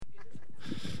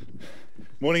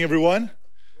Morning, everyone.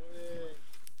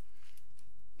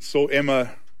 Saw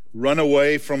Emma run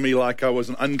away from me like I was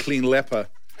an unclean leper.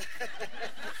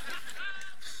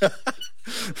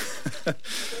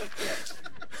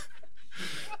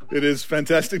 It is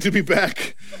fantastic to be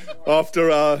back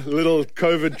after our little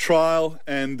COVID trial,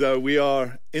 and we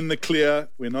are in the clear.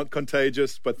 We're not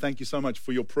contagious, but thank you so much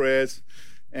for your prayers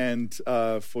and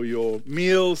for your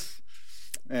meals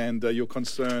and your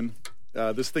concern.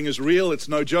 This thing is real. It's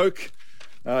no joke.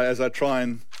 As I try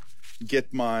and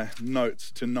get my notes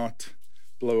to not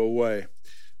blow away.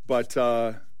 But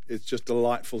it's just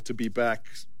delightful to be back.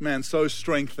 Man, so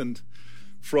strengthened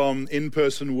from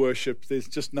in-person worship. There's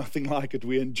just nothing like it.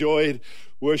 We enjoyed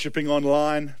worshiping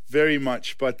online very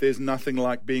much, but there's nothing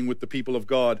like being with the people of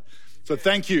God. So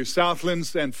thank you,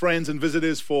 Southlands and friends and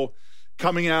visitors, for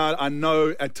coming out. I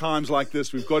know at times like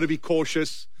this, we've got to be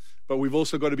cautious, but we've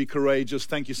also got to be courageous.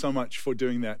 Thank you so much for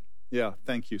doing that. Yeah,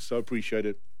 thank you. So appreciate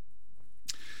it.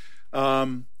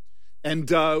 I'm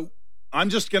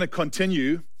just going to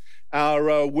continue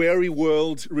our Weary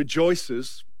World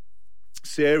Rejoices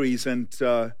series and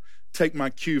take my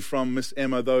cue from Miss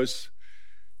Emma. Those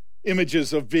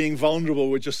images of being vulnerable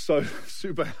were just so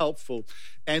super helpful.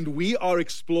 And we are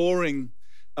exploring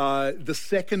the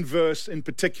second verse in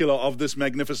particular of this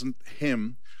magnificent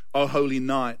hymn, O Holy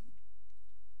Night.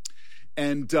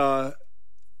 And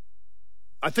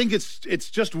I think it's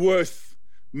just worth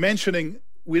mentioning,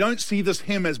 we don't see this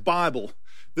hymn as Bible.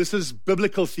 This is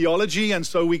biblical theology, and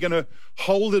so we're going to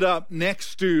hold it up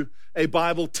next to a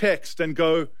Bible text and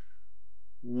go,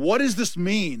 what does this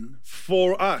mean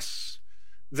for us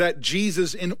that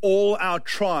Jesus in all our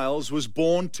trials was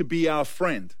born to be our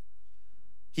friend?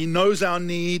 He knows our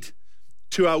need,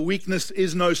 to our weakness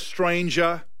is no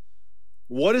stranger.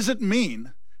 What does it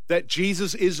mean that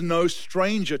Jesus is no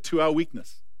stranger to our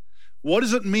weakness? What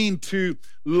does it mean to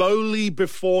lowly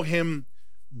before him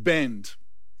bend?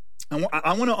 And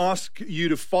I want to ask you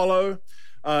to follow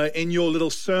in your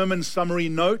little sermon summary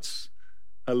notes.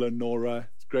 Hello, Nora.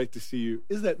 It's great to see you.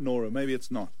 Is that Nora? Maybe it's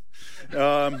not.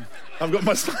 I've got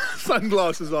my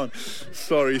sunglasses on.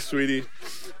 Sorry, sweetie.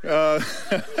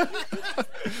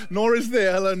 Nora's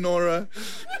there. Hello, Nora.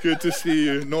 Good to see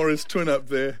you. Nora's twin up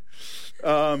there.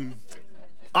 I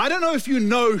don't know if you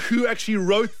know who actually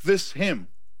wrote this hymn,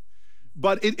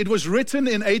 but it was written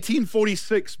in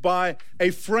 1846 by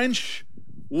a French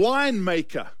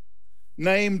winemaker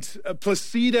named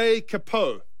Placide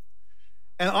Cappeau.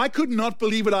 And I could not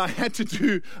believe it. I had to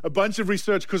do a bunch of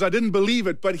research because I didn't believe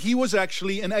it, but he was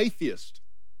actually an atheist.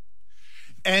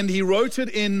 And he wrote it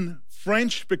in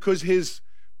French because his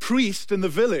priest in the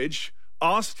village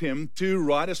asked him to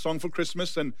write a song for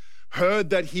Christmas and heard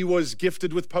that he was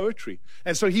gifted with poetry.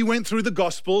 And so he went through the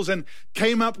Gospels and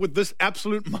came up with this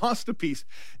absolute masterpiece.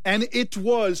 And it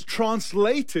was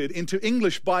translated into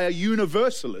English by a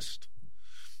universalist,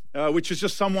 which is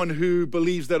just someone who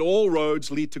believes that all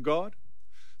roads lead to God.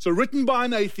 So written by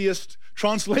an atheist,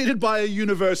 translated by a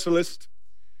universalist,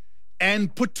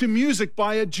 and put to music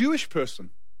by a Jewish person.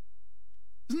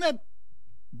 Isn't that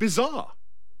bizarre?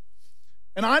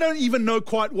 And I don't even know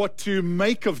quite what to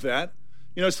make of that.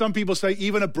 You know, some people say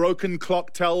even a broken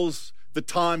clock tells the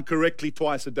time correctly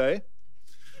twice a day.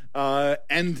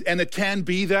 And it can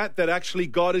be that actually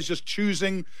God is just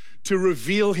choosing to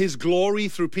reveal his glory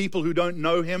through people who don't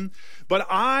know him. But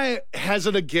I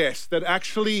hazard a guess that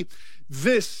actually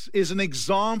this is an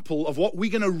example of what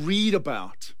we're going to read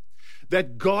about,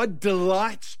 that God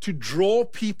delights to draw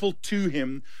people to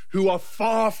him who are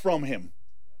far from him.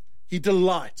 He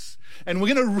delights. And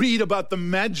we're going to read about the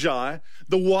Magi,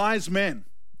 the wise men,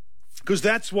 because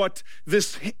that's what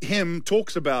this hymn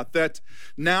talks about, that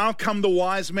now come the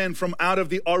wise men from out of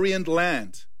the Orient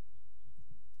land,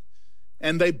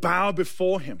 and they bow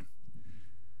before him.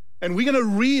 And we're going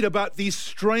to read about these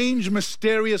strange,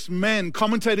 mysterious men.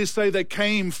 Commentators say they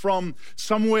came from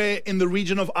somewhere in the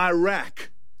region of Iraq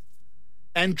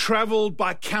and traveled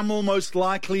by camel, most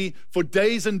likely, for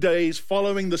days and days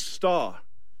following the star.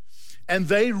 And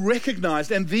they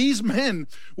recognized, and these men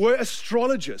were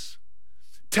astrologers,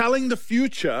 telling the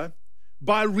future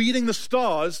by reading the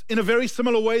stars in a very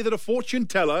similar way that a fortune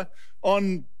teller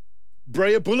on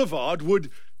Brea Boulevard would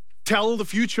tell the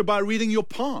future by reading your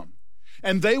palm.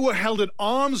 And they were held at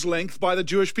arm's length by the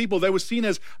Jewish people. They were seen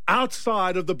as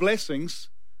outside of the blessings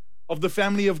of the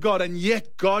family of God. And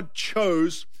yet God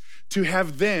chose to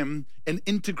have them an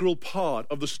integral part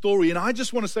of the story. And I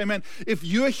just want to say, man, if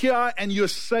you're here and you're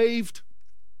saved,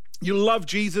 you love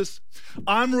Jesus,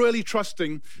 I'm really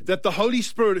trusting that the Holy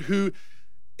Spirit who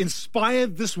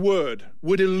inspired this word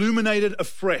would illuminate it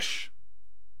afresh.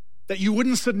 That you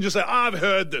wouldn't sit and just say, I've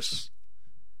heard this.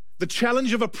 The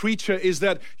challenge of a preacher is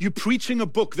that you're preaching a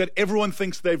book that everyone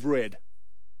thinks they've read.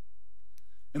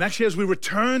 And actually, as we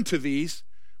return to these,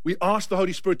 we ask the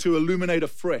Holy Spirit to illuminate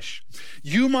afresh.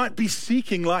 You might be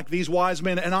seeking like these wise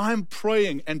men, and I'm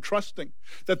praying and trusting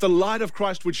that the light of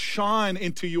Christ would shine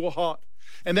into your heart,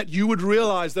 and that you would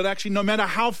realize that actually no matter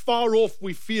how far off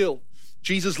we feel,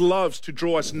 Jesus loves to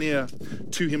draw us near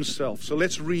to himself. So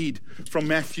let's read from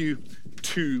Matthew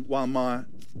 2 while my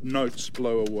notes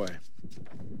blow away.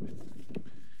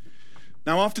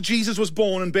 Now, after Jesus was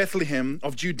born in Bethlehem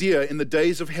of Judea in the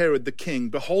days of Herod the king,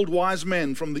 behold, wise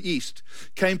men from the east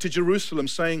came to Jerusalem,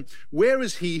 saying, "Where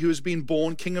is he who has been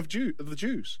born King of the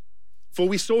Jews? For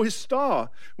we saw his star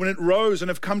when it rose and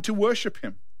have come to worship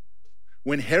him."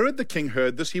 When Herod the king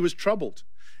heard this, he was troubled,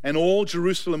 and all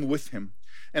Jerusalem with him.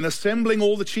 And assembling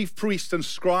all the chief priests and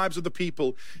scribes of the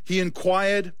people, he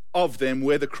inquired of them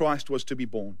where the Christ was to be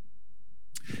born.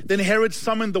 Then Herod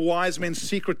summoned the wise men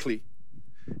secretly,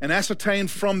 and ascertained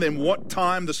from them what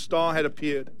time the star had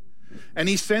appeared. And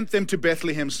he sent them to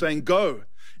Bethlehem, saying, "Go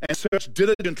and search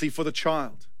diligently for the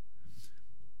child.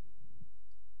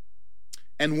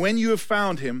 And when you have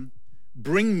found him,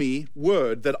 bring me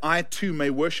word that I too may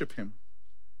worship him."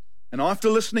 And after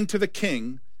listening to the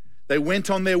king, they went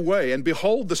on their way. And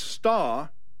behold, the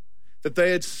star that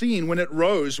they had seen when it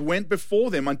rose went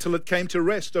before them until it came to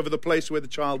rest over the place where the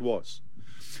child was.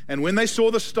 And when they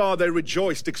saw the star, they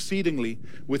rejoiced exceedingly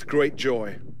with great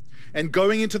joy. And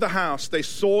going into the house, they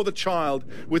saw the child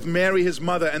with Mary his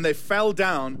mother, and they fell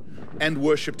down and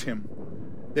worshipped him.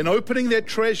 Then opening their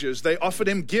treasures, they offered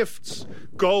him gifts,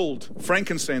 gold,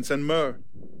 frankincense, and myrrh.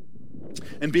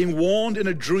 And being warned in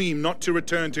a dream not to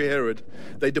return to Herod,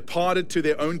 they departed to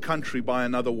their own country by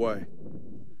another way.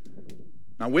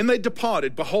 Now when they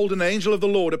departed, behold, an angel of the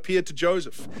Lord appeared to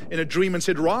Joseph in a dream and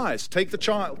said, "Rise, take the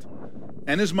child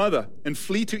and his mother, and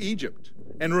flee to Egypt,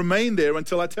 and remain there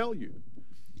until I tell you.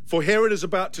 For Herod is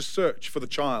about to search for the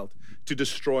child to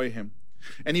destroy him."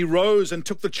 And he rose and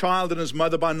took the child and his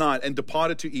mother by night and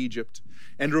departed to Egypt,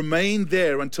 and remained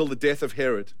there until the death of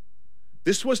Herod.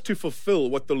 This was to fulfill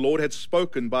what the Lord had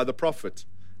spoken by the prophet,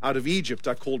 "Out of Egypt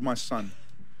I called my son."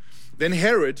 Then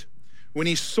Herod, when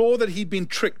he saw that he'd been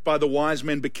tricked by the wise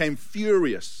men, became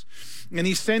furious. And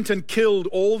he sent and killed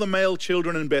all the male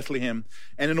children in Bethlehem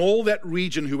and in all that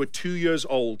region who were 2 years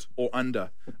old or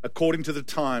under, according to the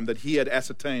time that he had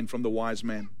ascertained from the wise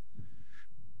men.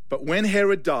 But when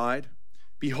Herod died,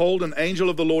 behold, an angel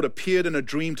of the Lord appeared in a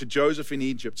dream to Joseph in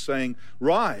Egypt, saying,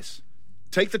 "Rise,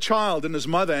 take the child and his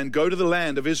mother and go to the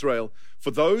land of Israel,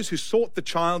 for those who sought the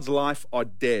child's life are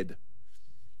dead."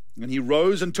 And he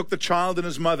rose and took the child and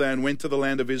his mother and went to the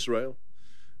land of Israel.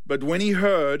 But when he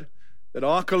heard that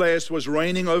Archelaus was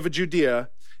reigning over Judea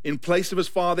in place of his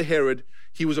father Herod,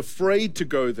 he was afraid to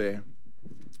go there.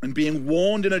 And being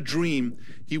warned in a dream,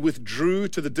 he withdrew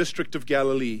to the district of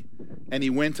Galilee, and he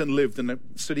went and lived in a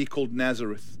city called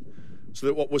Nazareth, so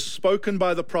that what was spoken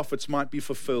by the prophets might be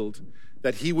fulfilled,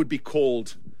 that he would be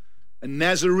called a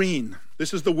Nazarene.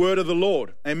 This is the word of the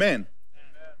Lord. Amen.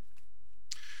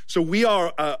 So we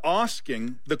are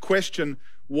asking the question,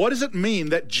 what does it mean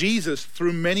that Jesus,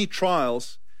 through many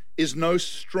trials, is no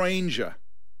stranger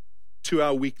to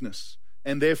our weakness,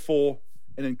 and therefore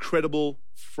an incredible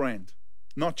friend?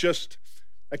 Not just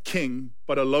a king,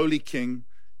 but a lowly king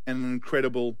and an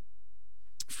incredible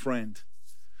friend.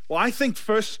 Well, I think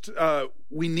first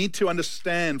we need to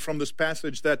understand from this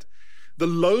passage that the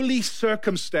lowly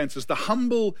circumstances, the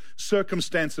humble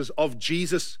circumstances of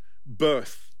Jesus'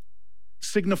 birth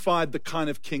signified the kind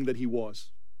of king that he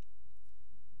was.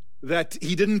 That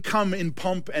he didn't come in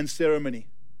pomp and ceremony.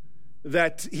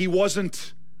 That he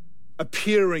wasn't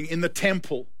appearing in the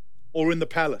temple or in the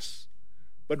palace,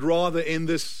 but rather in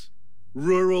this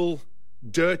rural,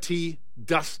 dirty,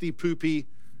 dusty, poopy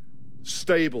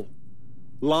stable,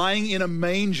 lying in a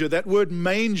manger. That word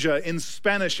manger in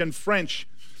Spanish and French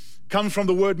comes from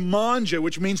the word manger,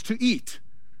 which means to eat.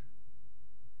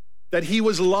 That he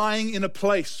was lying in a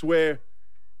place where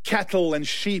cattle and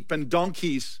sheep and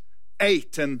donkeys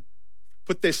ate and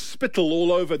put their spittle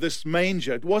all over this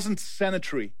manger. It wasn't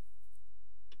sanitary.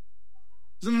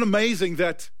 Isn't it amazing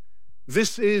that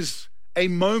this is a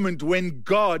moment when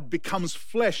God becomes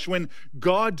flesh, when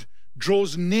God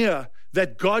draws near,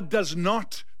 that God does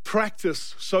not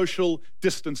practice social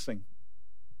distancing?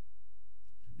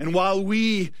 And while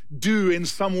we do in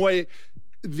some way,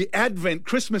 the Advent,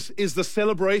 Christmas is the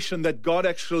celebration that God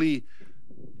actually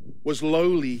was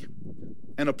lowly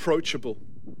and approachable.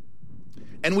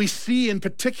 And we see in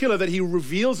particular that he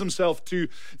reveals himself to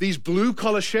these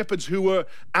blue-collar shepherds who were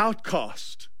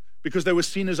outcast because they were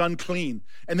seen as unclean,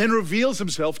 and then reveals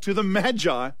himself to the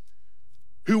Magi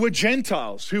who were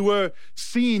Gentiles, who were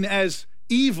seen as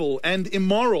evil and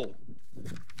immoral,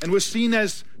 and were seen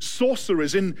as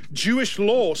sorcerers. In Jewish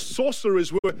law,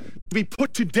 sorcerers were to be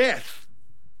put to death.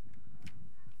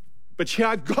 But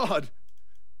here God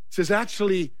says,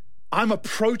 actually, I'm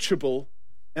approachable,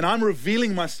 and I'm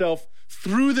revealing myself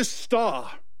through the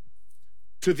star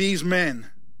to these men.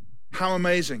 How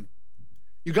amazing.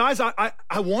 You guys,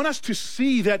 I want us to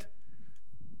see that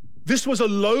this was a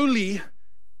lowly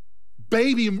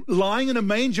baby lying in a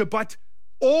manger, but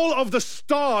all of the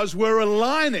stars were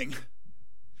aligning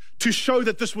to show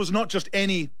that this was not just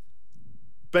any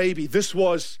baby. This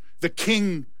was the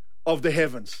King of the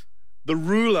heavens, the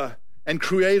ruler and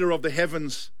creator of the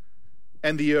heavens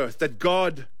and the earth, that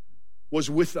God was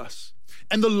with us.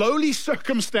 And the lowly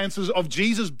circumstances of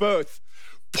Jesus' birth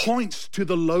points to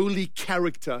the lowly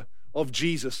character of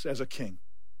Jesus as a king.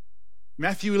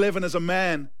 Matthew 11, as a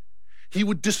man, he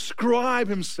would describe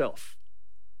himself.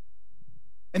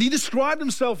 And he described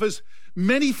himself as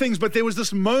many things, but there was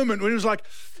this moment when he was like,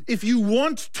 if you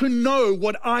want to know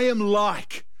what I am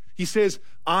like, he says,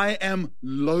 I am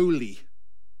lowly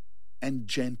and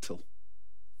gentle.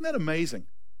 Isn't that amazing?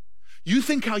 You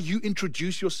think how you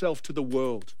introduce yourself to the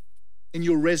world in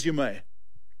your resume,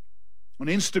 on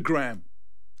Instagram,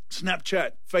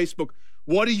 Snapchat, Facebook.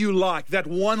 What are you like? That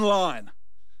one line.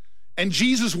 And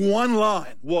Jesus' one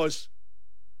line was,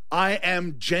 I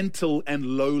am gentle and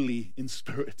lowly in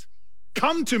spirit.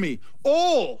 Come to me,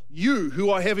 all you who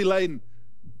are heavy laden,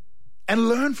 and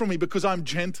learn from me, because I'm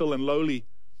gentle and lowly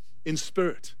in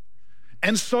spirit.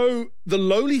 And so the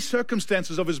lowly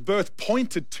circumstances of his birth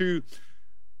pointed to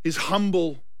his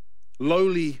humble,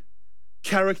 lowly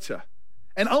character.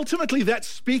 And ultimately that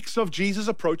speaks of Jesus'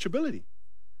 approachability.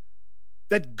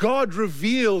 That God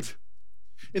revealed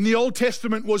in the Old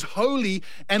Testament was holy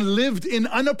and lived in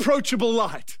unapproachable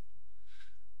light.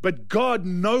 But God,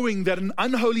 knowing that an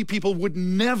unholy people would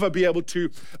never be able to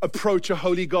approach a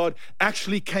holy God,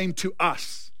 actually came to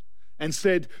us and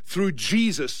said, through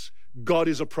Jesus, God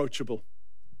is approachable.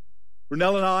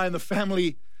 Renelle and I and the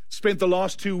family spent the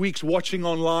last 2 weeks watching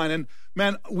online, and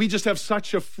man, we just have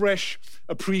such a fresh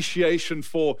appreciation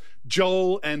for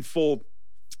Joel and for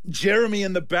Jeremy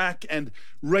in the back, and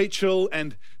Rachel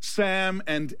and Sam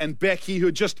and Becky, who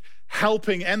are just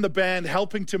helping, and the band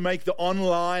helping to make the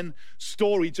online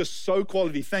story just so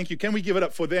quality. Thank you. Can we give it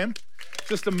up for them?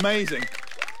 Just amazing.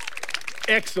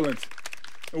 Excellent.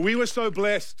 We were so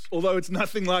blessed, although it's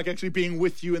nothing like actually being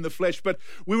with you in the flesh, but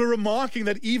we were remarking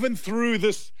that even through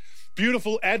this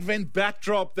beautiful Advent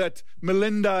backdrop that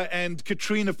Melinda and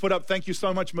Katrina have put up. Thank you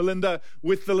so much, Melinda,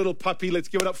 with the little puppy. Let's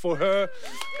give it up for her.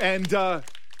 And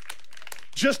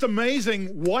just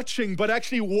amazing watching, but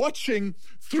actually watching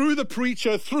through the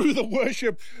preacher, through the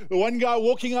worship. The one guy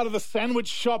walking out of the sandwich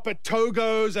shop at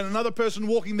Togo's, and another person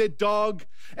walking their dog,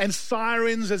 and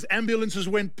sirens as ambulances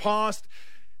went past.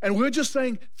 And we're just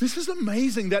saying, this is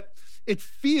amazing that it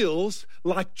feels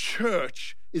like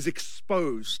church is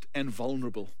exposed and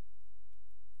vulnerable.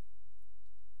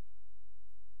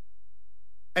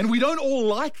 And we don't all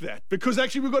like that, because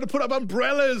actually we've got to put up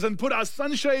umbrellas and put our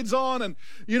sunshades on, and,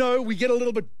 you know, we get a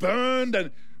little bit burned,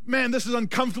 and man, this is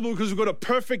uncomfortable because we've got a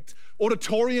perfect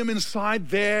auditorium inside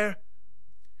there.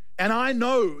 And I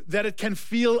know that it can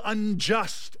feel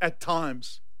unjust at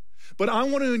times, but I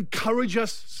want to encourage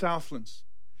us, Southlands,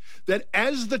 that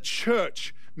as the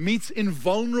church meets in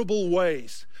vulnerable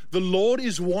ways, the Lord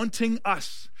is wanting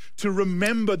us to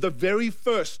remember the very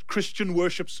first Christian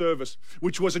worship service,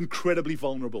 which was incredibly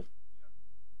vulnerable.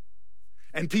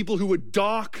 And people who were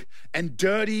dark and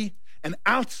dirty and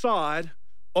outside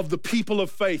of the people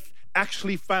of faith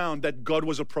actually found that God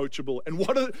was approachable. And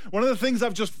one of the things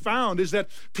I've just found is that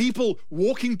people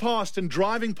walking past and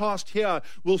driving past here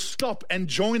will stop and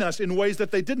join us in ways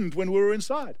that they didn't when we were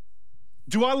inside.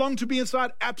 Do I long to be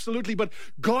inside? Absolutely. But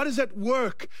God is at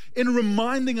work in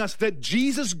reminding us that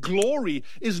Jesus' glory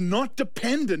is not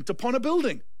dependent upon a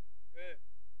building. Amen.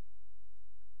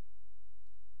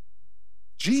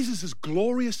 Jesus is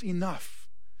glorious enough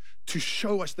to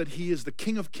show us that he is the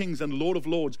King of Kings and Lord of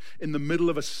Lords in the middle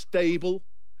of a stable,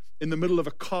 in the middle of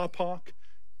a car park,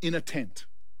 in a tent.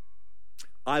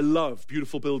 I love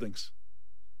beautiful buildings.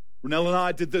 Renelle and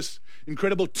I did this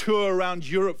incredible tour around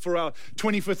Europe for our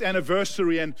 25th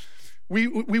anniversary, and we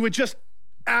were just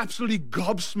absolutely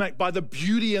gobsmacked by the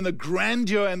beauty and the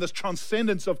grandeur and the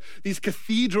transcendence of these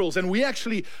cathedrals. And we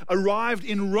actually arrived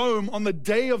in Rome on the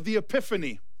day of the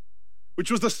Epiphany, which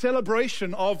was the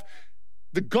celebration of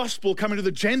the gospel coming to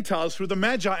the Gentiles through the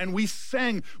Magi, and we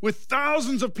sang with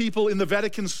thousands of people in the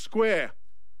Vatican Square.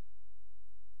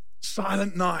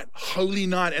 Silent night, holy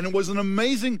night. And it was an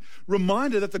amazing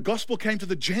reminder that the gospel came to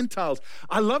the Gentiles.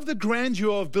 I love the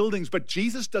grandeur of buildings, but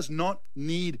Jesus does not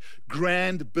need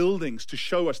grand buildings to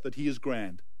show us that he is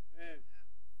grand. Amen.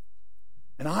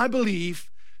 And I believe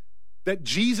that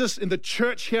Jesus in the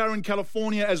church here in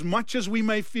California, as much as we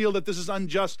may feel that this is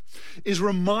unjust, is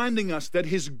reminding us that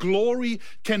his glory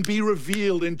can be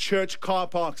revealed in church car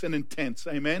parks and in tents.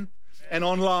 Amen? And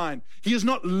online. He is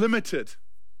not limited.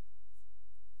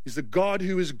 He's the God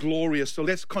who is glorious. So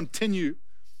let's continue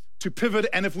to pivot.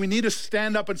 And if we need to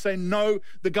stand up and say, no,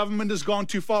 the government has gone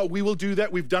too far, we will do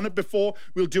that. We've done it before.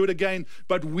 We'll do it again.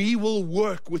 But we will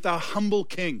work with our humble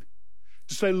King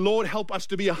to say, Lord, help us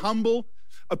to be a humble,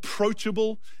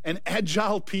 approachable, and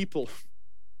agile people.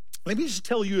 Let me just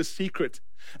tell you a secret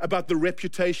about the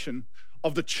reputation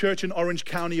of the church in Orange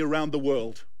County around the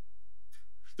world.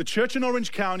 The church in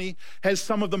Orange County has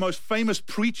some of the most famous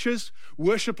preachers,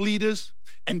 worship leaders,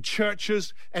 and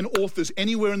churches and authors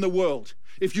anywhere in the world.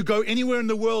 If you go anywhere in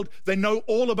the world, they know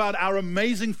all about our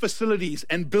amazing facilities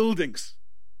and buildings.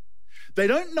 They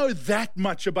don't know that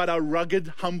much about our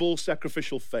rugged, humble,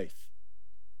 sacrificial faith.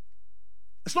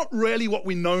 It's not really what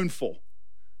we're known for.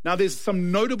 Now, there's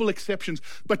some notable exceptions,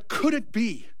 but could it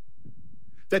be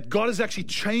that God is actually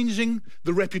changing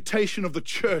the reputation of the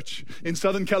church in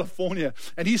Southern California?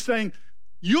 And he's saying,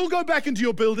 you'll go back into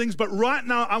your buildings, but right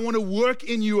now I want to work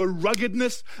in you a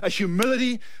ruggedness, a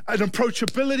humility, an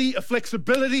approachability, a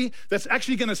flexibility that's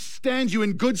actually going to stand you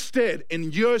in good stead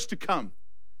in years to come.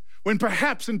 When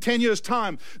perhaps in 10 years'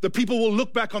 time, the people will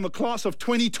look back on the class of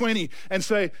 2020 and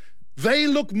say, they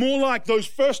look more like those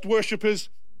first worshipers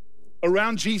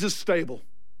around Jesus' stable.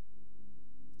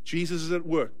 Jesus is at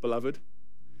work, beloved.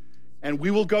 And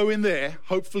we will go in there,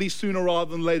 hopefully sooner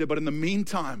rather than later. But in the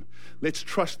meantime, let's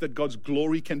trust that God's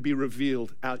glory can be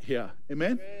revealed out here.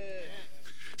 Amen? Amen.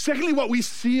 Secondly, what we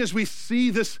see is we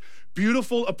see this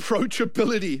beautiful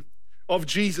approachability of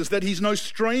Jesus, that he's no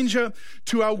stranger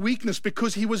to our weakness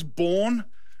because he was born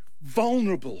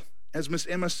vulnerable, as Miss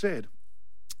Emma said.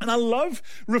 And I love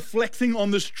reflecting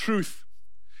on this truth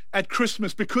at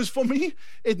Christmas because for me,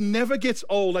 it never gets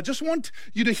old. I just want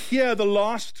you to hear the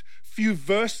last few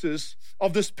verses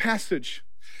of this passage.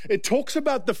 It talks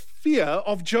about the fear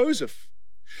of Joseph.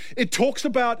 It talks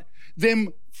about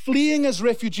them fleeing as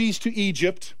refugees to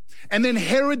Egypt and then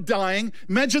Herod dying.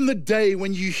 Imagine the day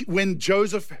when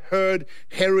Joseph heard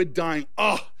Herod dying.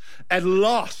 Oh, at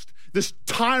last, this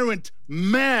tyrant,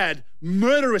 mad,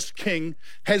 murderous king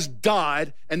has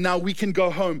died and now we can go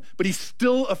home. But he's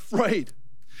still afraid.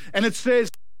 And it says,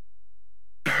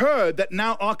 heard that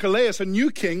now Archelaus, a new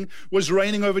king, was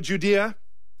reigning over Judea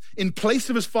in place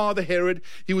of his father Herod.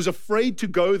 He was afraid to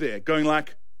go there, going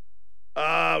like,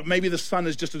 maybe the son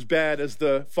is just as bad as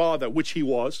the father, which he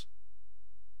was.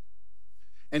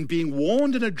 And being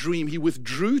warned in a dream, he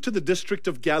withdrew to the district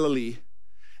of Galilee,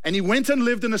 and he went and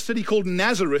lived in a city called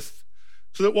Nazareth,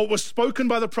 so that what was spoken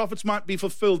by the prophets might be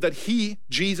fulfilled, that he,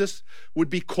 Jesus, would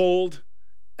be called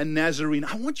a Nazarene.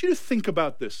 I want you to think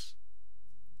about this.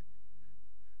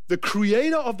 The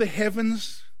creator of the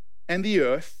heavens and the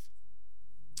earth,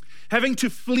 having to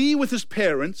flee with his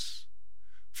parents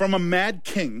from a mad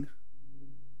king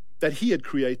that he had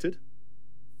created,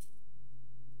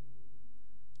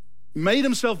 made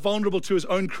himself vulnerable to his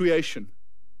own creation,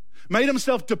 made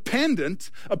himself dependent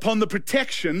upon the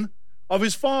protection of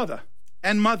his father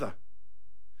and mother,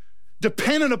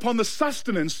 dependent upon the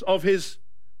sustenance of his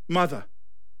mother,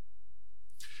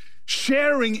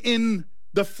 sharing in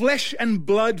the flesh and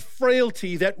blood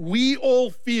frailty that we all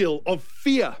feel of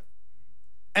fear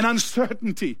and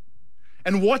uncertainty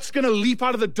and what's going to leap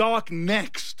out of the dark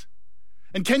next.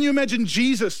 And can you imagine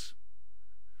Jesus,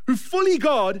 who fully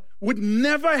God, would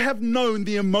never have known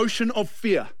the emotion of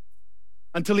fear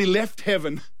until he left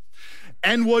heaven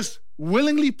and was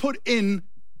willingly put in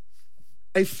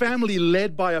a family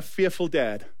led by a fearful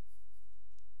dad.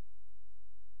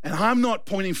 And I'm not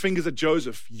pointing fingers at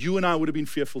Joseph. You and I would have been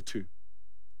fearful too.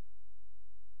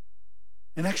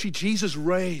 And actually, Jesus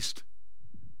raised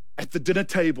at the dinner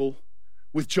table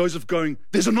with Joseph going,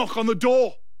 there's a knock on the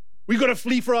door. We've got to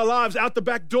flee for our lives out the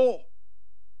back door.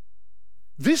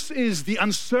 This is the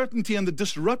uncertainty and the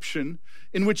disruption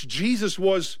in which Jesus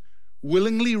was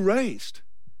willingly raised.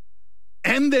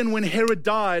 And then when Herod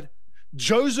died,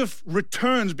 Joseph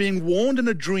returns, being warned in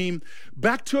a dream,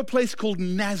 back to a place called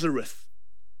Nazareth,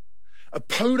 a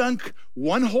podunk,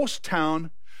 one-horse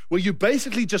town where you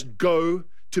basically just go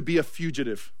to be a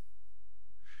fugitive.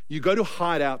 You go to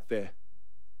hide out there.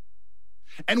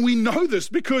 And we know this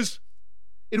because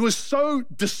it was so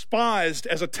despised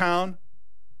as a town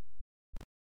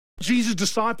Jesus'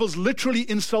 disciples literally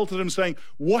insulted him, saying,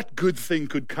 "What good thing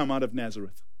could come out of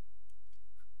Nazareth?"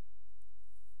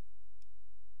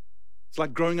 It's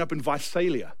like growing up in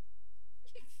Visalia.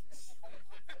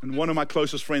 And one of my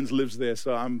closest friends lives there,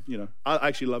 so I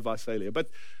actually love Visalia. But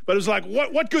it was like,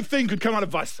 what good thing could come out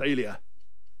of Visalia?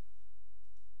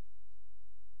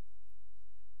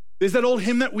 There's that old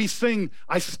hymn that we sing,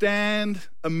 "I stand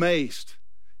amazed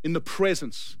in the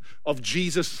presence of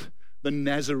Jesus the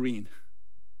Nazarene."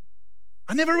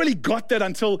 I never really got that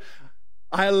until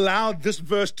I allowed this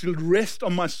verse to rest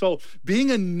on my soul. Being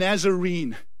a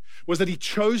Nazarene was that he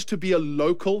chose to be a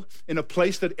local in a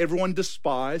place that everyone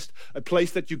despised, a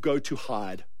place that you go to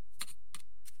hide.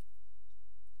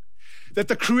 That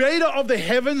the creator of the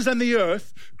heavens and the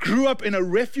earth grew up in a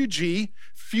refugee,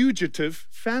 fugitive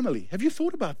family. Have you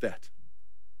thought about that?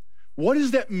 What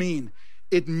does that mean?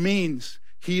 It means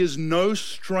he is no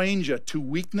stranger to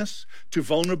weakness, to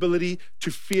vulnerability, to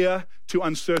fear, to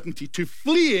uncertainty, to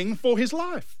fleeing for his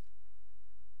life.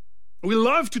 We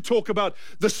love to talk about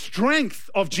the strength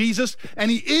of Jesus, and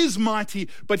he is mighty,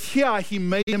 but here he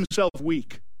made himself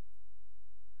weak.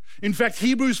 In fact,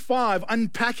 Hebrews 5,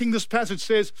 unpacking this passage,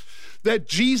 says that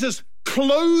Jesus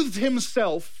clothed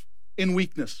himself in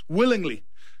weakness willingly.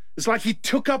 It's like he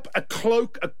took up a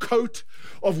cloak, a coat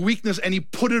of weakness, and he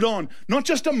put it on. Not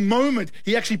just a moment,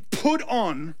 he actually put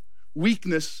on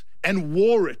weakness and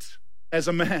wore it as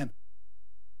a man.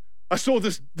 I saw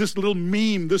this little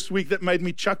meme this week that made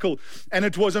me chuckle, and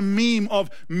it was a meme of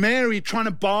Mary trying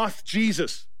to bath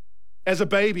Jesus as a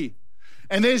baby.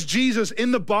 And there's Jesus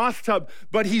in the bathtub,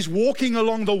 but he's walking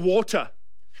along the water.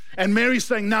 And Mary's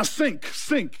saying, "Now sink,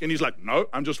 sink." And he's like, "No,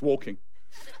 I'm just walking."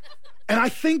 And I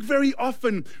think very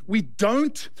often we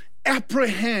don't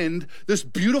apprehend this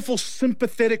beautiful,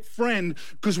 sympathetic friend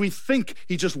because we think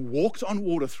he just walked on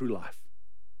water through life.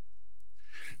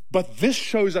 But this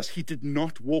shows us he did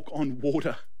not walk on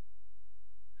water.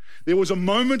 There was a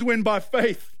moment when by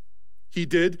faith he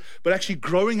did, but actually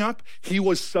growing up, he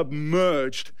was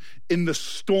submerged in the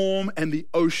storm and the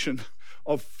ocean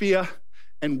of fear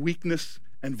and weakness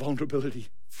and vulnerability.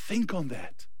 Think on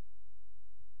that.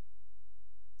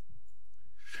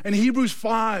 And Hebrews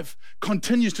 5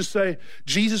 continues to say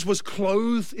Jesus was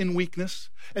clothed in weakness.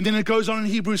 And then it goes on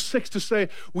in Hebrews 6 to say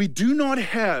we do not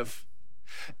have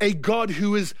a God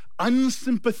who is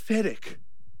unsympathetic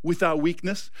with our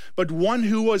weakness, but one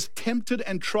who was tempted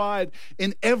and tried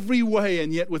in every way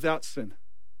and yet without sin.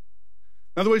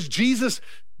 In other words, Jesus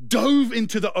dove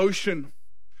into the ocean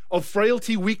of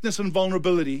frailty, weakness, and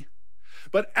vulnerability,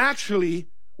 but actually,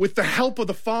 with the help of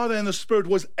the Father and the Spirit,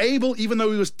 was able, even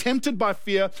though he was tempted by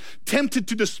fear, tempted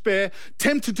to despair,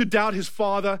 tempted to doubt his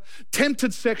Father,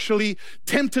 tempted sexually,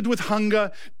 tempted with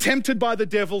hunger, tempted by the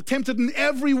devil, tempted in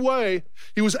every way,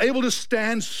 he was able to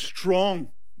stand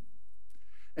strong.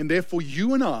 And therefore,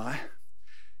 you and I,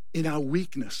 in our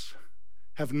weakness,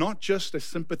 have not just a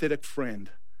sympathetic friend,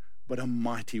 but a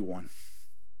mighty one.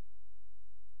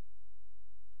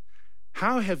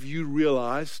 How have you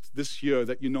realized this year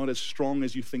that you're not as strong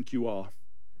as you think you are?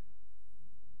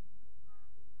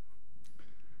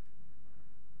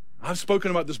 I've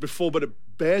spoken about this before, but it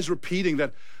bears repeating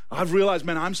that I've realized,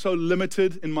 man, I'm so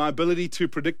limited in my ability to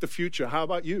predict the future. How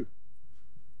about you?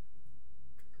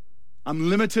 I'm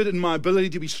limited in my ability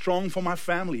to be strong for my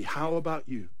family. How about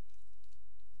you?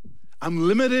 I'm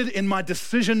limited in my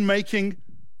decision-making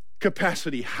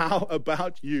capacity. How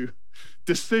about you?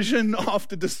 Decision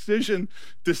after decision,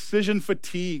 decision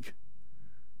fatigue.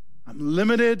 I'm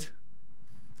limited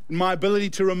in my ability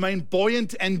to remain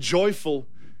buoyant and joyful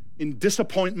in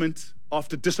disappointment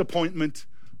after disappointment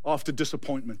after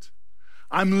disappointment.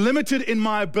 I'm limited in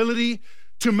my ability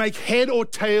to make head or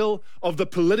tail of the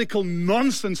political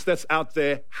nonsense that's out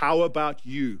there. How about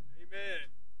you? Amen.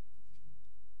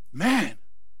 Man,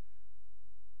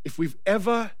 if we've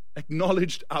ever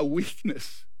acknowledged our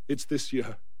weakness, it's this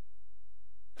year.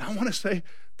 And I want to say,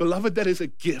 beloved, that is a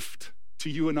gift to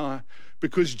you and I,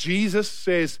 because Jesus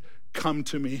says, "Come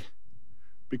to me,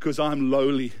 because I'm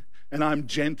lowly and I'm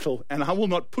gentle, and I will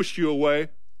not push you away.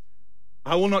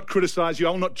 I will not criticize you.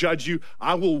 I will not judge you.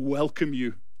 I will welcome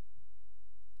you."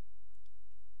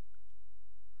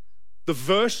 The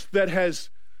verse that has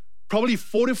probably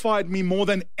fortified me more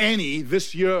than any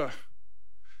this year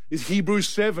is Hebrews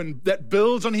 7, that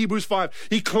builds on Hebrews 5.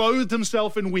 He clothed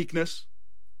himself in weakness.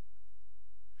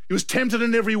 He was tempted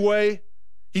in every way.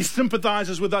 He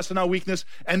sympathizes with us in our weakness.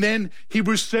 And then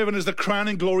Hebrews 7 is the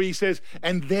crowning glory. He says,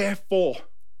 and therefore,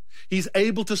 he's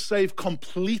able to save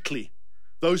completely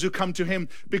those who come to him,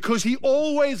 because he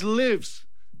always lives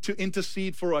to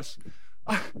intercede for us.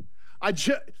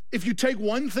 If you take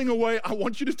one thing away, I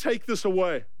want you to take this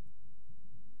away.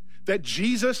 that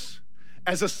Jesus,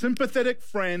 as a sympathetic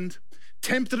friend,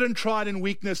 tempted and tried in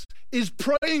weakness, is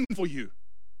praying for you.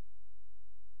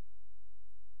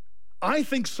 I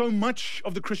think so much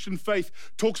of the Christian faith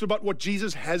talks about what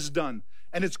Jesus has done,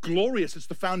 and it's glorious. It's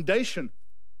the foundation.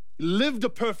 He lived a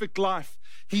perfect life.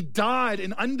 He died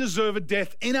an undeserved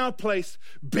death in our place,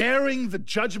 bearing the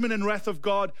judgment and wrath of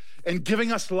God and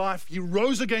giving us life. He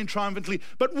rose again triumphantly.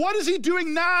 But what is he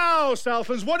doing now,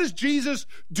 Southlands? What is Jesus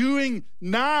doing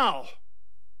now?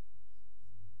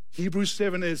 Hebrews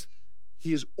 7 is,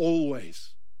 he is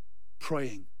always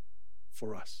praying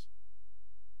for us.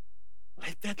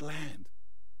 Let that land.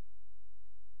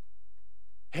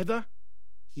 Heather,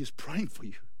 he is praying for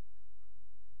you.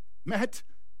 Matt,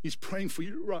 he's praying for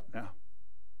you right now.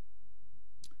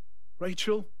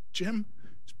 Rachel, Jim,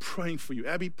 he's praying for you.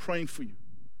 Abby, praying for you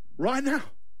right now.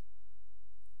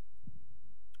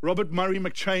 Robert Murray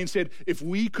McChain said, if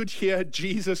we could hear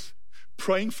Jesus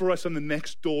praying for us in the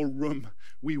next door room,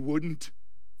 we wouldn't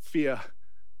fear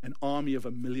an army of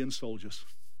 1 million soldiers.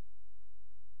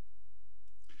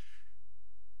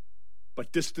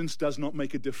 But distance does not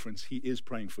make a difference. He is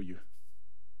praying for you.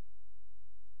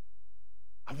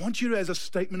 I want you to, as a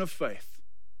statement of faith,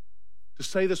 to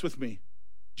say this with me.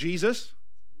 Jesus,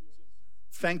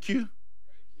 thank you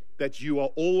that you are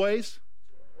always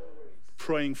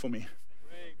praying for me.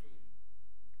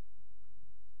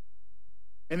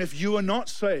 And if you are not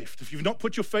saved, if you've not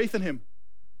put your faith in him,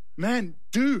 man,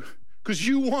 do, because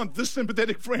you want this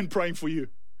sympathetic friend praying for you.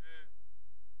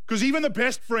 Because even the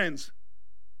best friends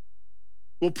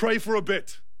will pray for a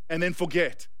bit and then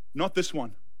forget. Not this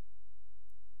one.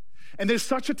 And there's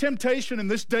such a temptation in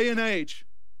this day and age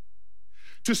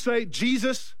to say,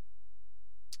 Jesus,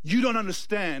 you don't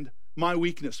understand my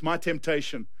weakness, my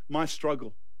temptation, my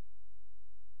struggle.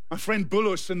 My friend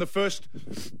Bulus in the first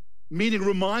meeting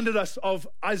reminded us of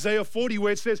Isaiah 40,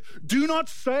 where it says, do not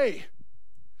say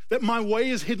that my way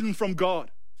is hidden from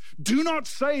God. Do not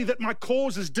say that my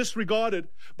cause is disregarded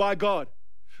by God.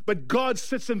 But God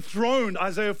sits enthroned,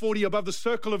 Isaiah 40, above the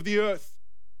circle of the earth.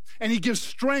 And he gives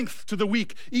strength to the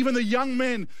weak. Even the young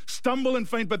men stumble and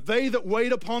faint, but they that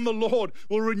wait upon the Lord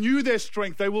will renew their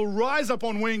strength. They will rise up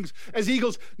on wings as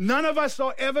eagles. None of us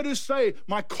are ever to say,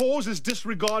 my cause is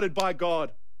disregarded by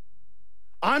God.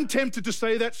 I'm tempted to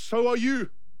say that, so are you.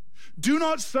 Do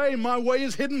not say my way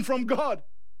is hidden from God.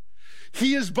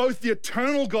 He is both the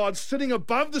eternal God sitting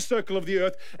above the circle of the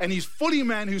earth, and he's fully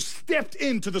man who stepped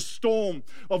into the storm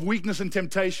of weakness and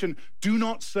temptation. Do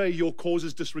not say your cause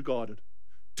is disregarded.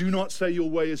 Do not say your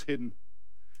way is hidden.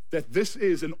 That this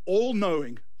is an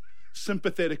all-knowing,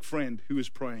 sympathetic friend who is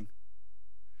praying.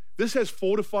 This has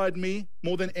fortified me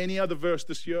more than any other verse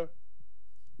this year.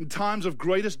 In times of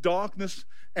greatest darkness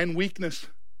and weakness,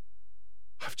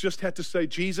 I've just had to say,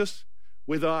 Jesus,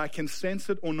 whether I can sense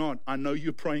it or not, I know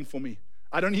you're praying for me.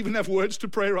 I don't even have words to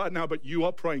pray right now, but you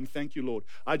are praying. Thank you, Lord.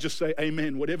 I just say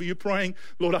amen. Whatever you're praying,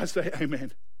 Lord, I say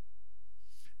amen.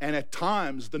 And at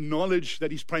times, the knowledge that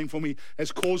he's praying for me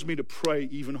has caused me to pray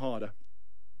even harder.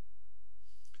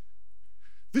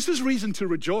 This is reason to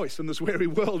rejoice in this weary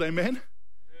world, amen?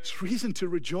 It's reason to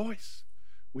rejoice.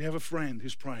 We have a friend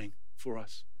who's praying for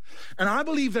us. And I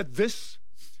believe that this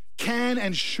can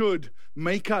and should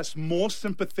make us more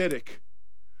sympathetic,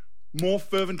 more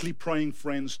fervently praying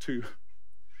friends too.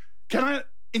 Can I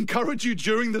encourage you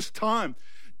during this time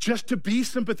just to be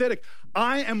sympathetic?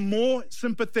 I am more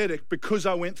sympathetic because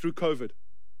I went through COVID.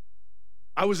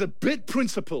 I was a bit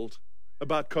principled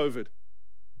about COVID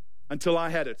until I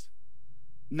had it.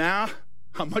 Now,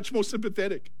 I'm much more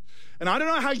sympathetic. And I don't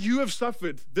know how you have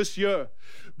suffered this year,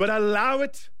 but allow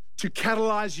it to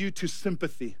catalyze you to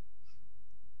sympathy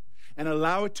and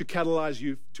allow it to catalyze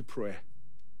you to prayer.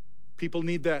 People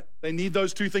need that. They need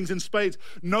those two things in spades.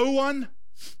 No one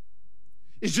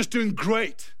is just doing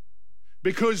great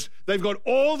because they've got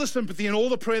all the sympathy and all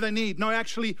the prayer they need. No,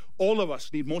 actually, all of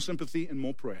us need more sympathy and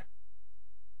more prayer.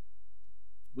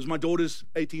 It was my daughter's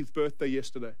 18th birthday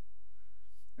yesterday,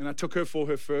 and I took her for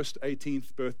her first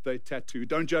 18th birthday tattoo.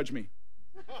 Don't judge me.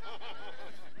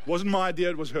 It wasn't my idea,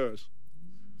 it was hers.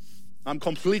 I'm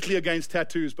completely against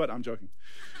tattoos, but I'm joking.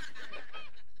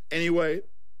 Anyway,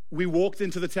 we walked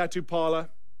into the tattoo parlor,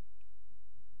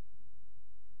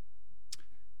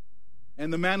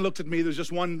 and the man looked at me. There's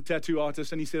just one tattoo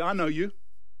artist, and he said, I know you.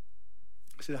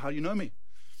 I said, how do you know me?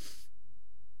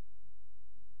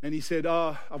 And he said,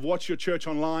 I've watched your church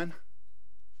online,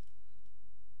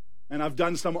 and I've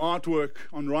done some artwork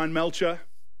on Ryan Melcher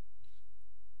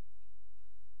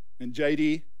and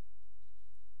JD.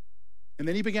 And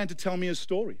then he began to tell me his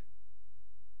story.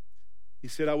 He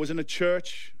said, I was in a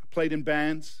church, I played in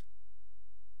bands,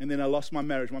 and then I lost my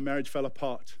marriage. My marriage fell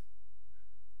apart.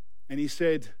 And he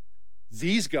said,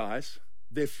 these guys,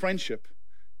 their friendship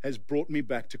has brought me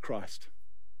back to Christ.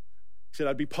 He said,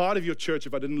 I'd be part of your church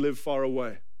if I didn't live far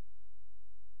away.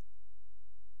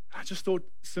 I just thought,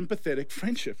 sympathetic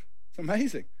friendship. It's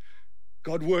amazing.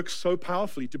 God works so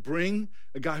powerfully to bring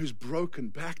a guy who's broken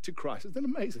back to Christ. Isn't that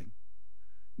amazing?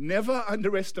 Never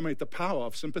underestimate the power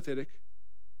of sympathetic,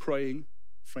 praying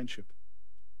friendship.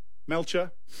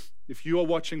 Melcher, if you are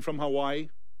watching from Hawaii,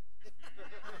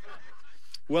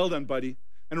 well done, buddy.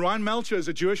 And Ryan Melcher is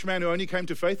a Jewish man who only came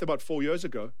to faith about 4 years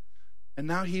ago, and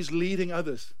now he's leading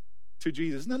others to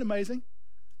Jesus. Isn't that amazing?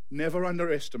 Never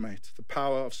underestimate the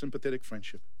power of sympathetic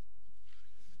friendship.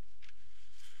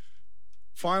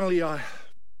 Finally, I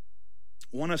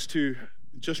want us to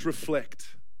just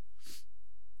reflect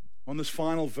on this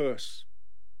final verse.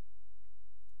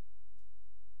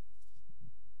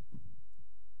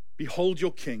 Behold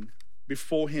your king,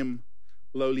 before him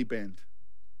lowly bend.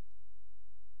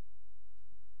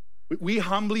 We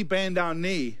humbly bend our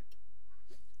knee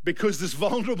because this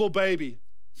vulnerable baby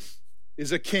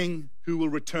is a king who will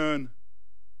return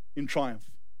in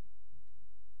triumph.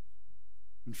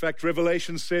 In fact,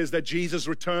 Revelation says that Jesus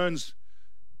returns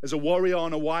as a warrior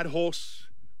on a white horse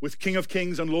with King of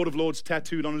Kings and Lord of Lords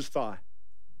tattooed on his thigh.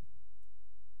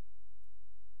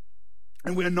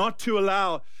 And we're not to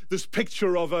allow this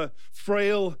picture of a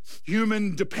frail,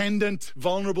 human, dependent,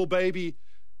 vulnerable baby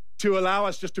to allow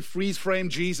us just to freeze frame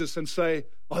Jesus and say,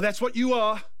 oh, that's what you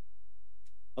are.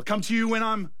 I'll come to you when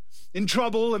I'm in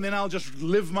trouble and then I'll just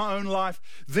live my own life.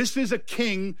 This is a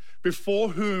king before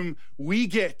whom we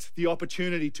get the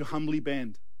opportunity to humbly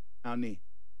bend our knee.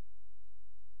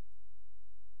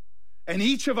 And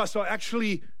each of us are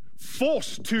actually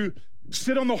forced to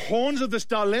sit on the horns of this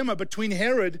dilemma between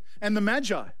Herod and the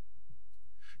Magi.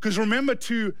 Because remember,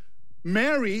 to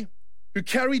Mary, who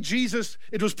carried Jesus,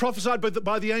 it was prophesied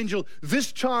by the angel,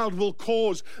 this child will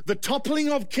cause the toppling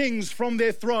of kings from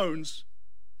their thrones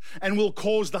and will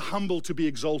cause the humble to be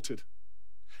exalted.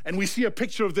 And we see a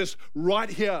picture of this right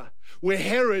here, where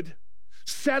Herod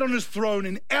sat on his throne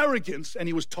in arrogance and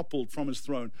he was toppled from his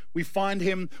throne. We find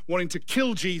him wanting to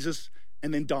kill Jesus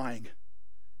and then dying.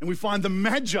 And we find the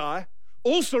Magi,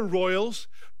 also royals,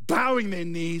 bowing their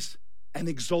knees and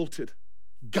exalted,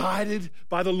 guided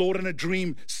by the Lord in a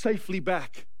dream, safely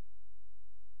back.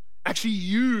 Actually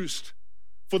used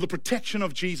for the protection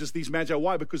of Jesus, these Magi.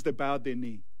 Why? Because they bowed their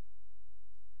knee.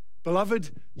 Beloved,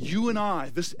 you and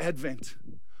I, this Advent,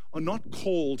 are not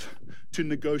called to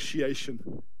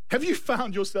negotiation. Have you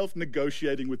found yourself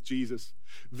negotiating with Jesus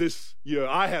this year?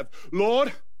 I have.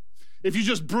 Lord, if you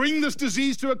just bring this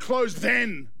disease to a close,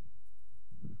 then.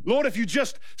 Lord, if you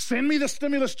just send me the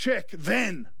stimulus check,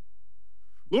 then.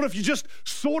 Lord, if you just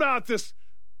sort out this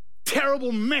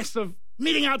terrible mess of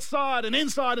meeting outside and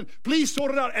inside, and please sort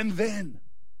it out, and then.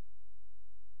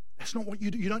 That's not what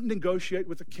you do. You don't negotiate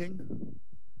with a king.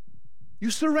 You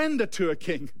surrender to a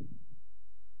king.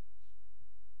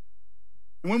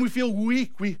 And when we feel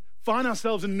weak, we find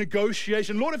ourselves in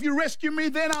negotiation. Lord, if you rescue me,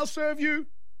 then I'll serve you.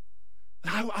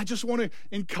 And I just want to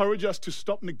encourage us to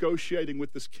stop negotiating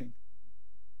with this king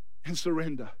and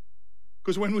surrender.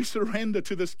 Because when we surrender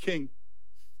to this king,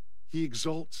 he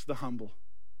exalts the humble.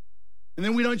 And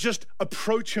then we don't just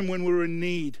approach him when we're in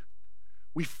need.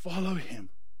 We follow him.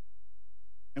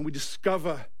 And we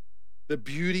discover the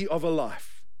beauty of a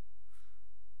life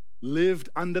lived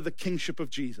under the kingship of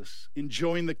Jesus,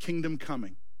 enjoying the kingdom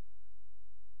coming.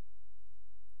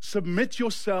 Submit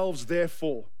yourselves,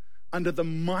 therefore, under the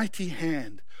mighty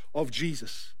hand of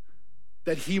Jesus,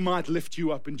 that he might lift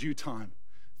you up in due time.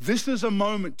 This is a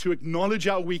moment to acknowledge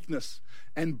our weakness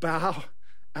and bow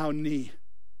our knee,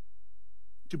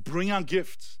 to bring our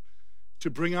gifts,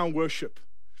 to bring our worship.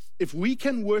 If we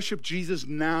can worship Jesus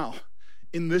now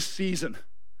in this season,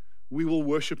 we will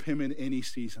worship him in any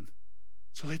season.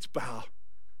 So let's bow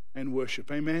and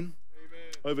worship. Amen? Amen.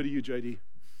 Over to you, JD.